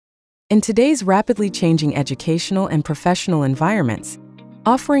In today's rapidly changing educational and professional environments,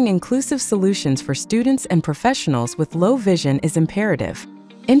 offering inclusive solutions for students and professionals with low vision is imperative.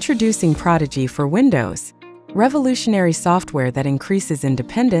 Introducing Prodigi for Windows, revolutionary software that increases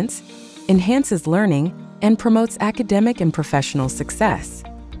independence, enhances learning, and promotes academic and professional success.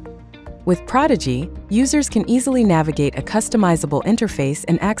 With Prodigi, users can easily navigate a customizable interface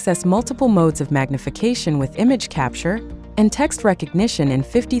and access multiple modes of magnification with image capture and text recognition in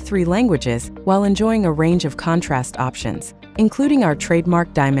 53 languages while enjoying a range of contrast options, including our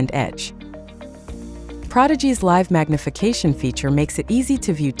trademark Diamond Edge. Prodigi's live magnification feature makes it easy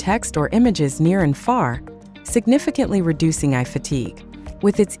to view text or images near and far, significantly reducing eye fatigue.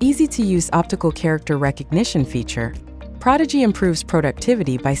 With its easy-to-use optical character recognition feature, Prodigi improves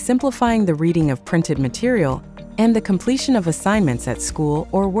productivity by simplifying the reading of printed material and the completion of assignments at school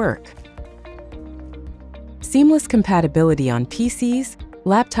or work. Seamless compatibility on PCs,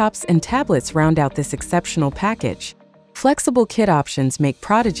 laptops, and tablets round out this exceptional package. Flexible kit options make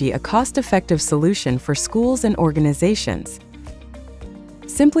Prodigi a cost-effective solution for schools and organizations.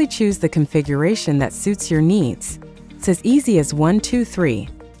 Simply choose the configuration that suits your needs. It's as easy as 1, 2, 3.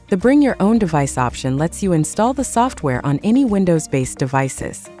 The Bring Your Own Device option lets you install the software on any Windows-based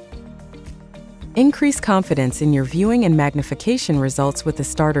devices. Increase confidence in your viewing and magnification results with the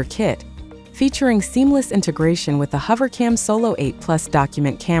Starter Kit, featuring seamless integration with the HoverCam Solo 8 Plus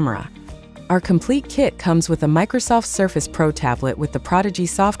document camera. Our complete kit comes with a Microsoft Surface Pro tablet with the Prodigi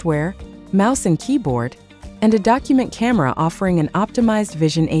software, mouse and keyboard, and a document camera offering an optimized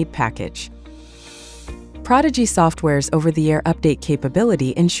Vision Aid package. Prodigi Software's over-the-air update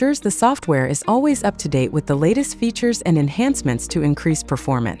capability ensures the software is always up to date with the latest features and enhancements to increase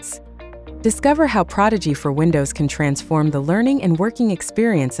performance. Discover how Prodigi for Windows can transform the learning and working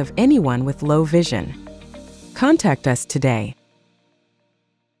experience of anyone with low vision. Contact us today.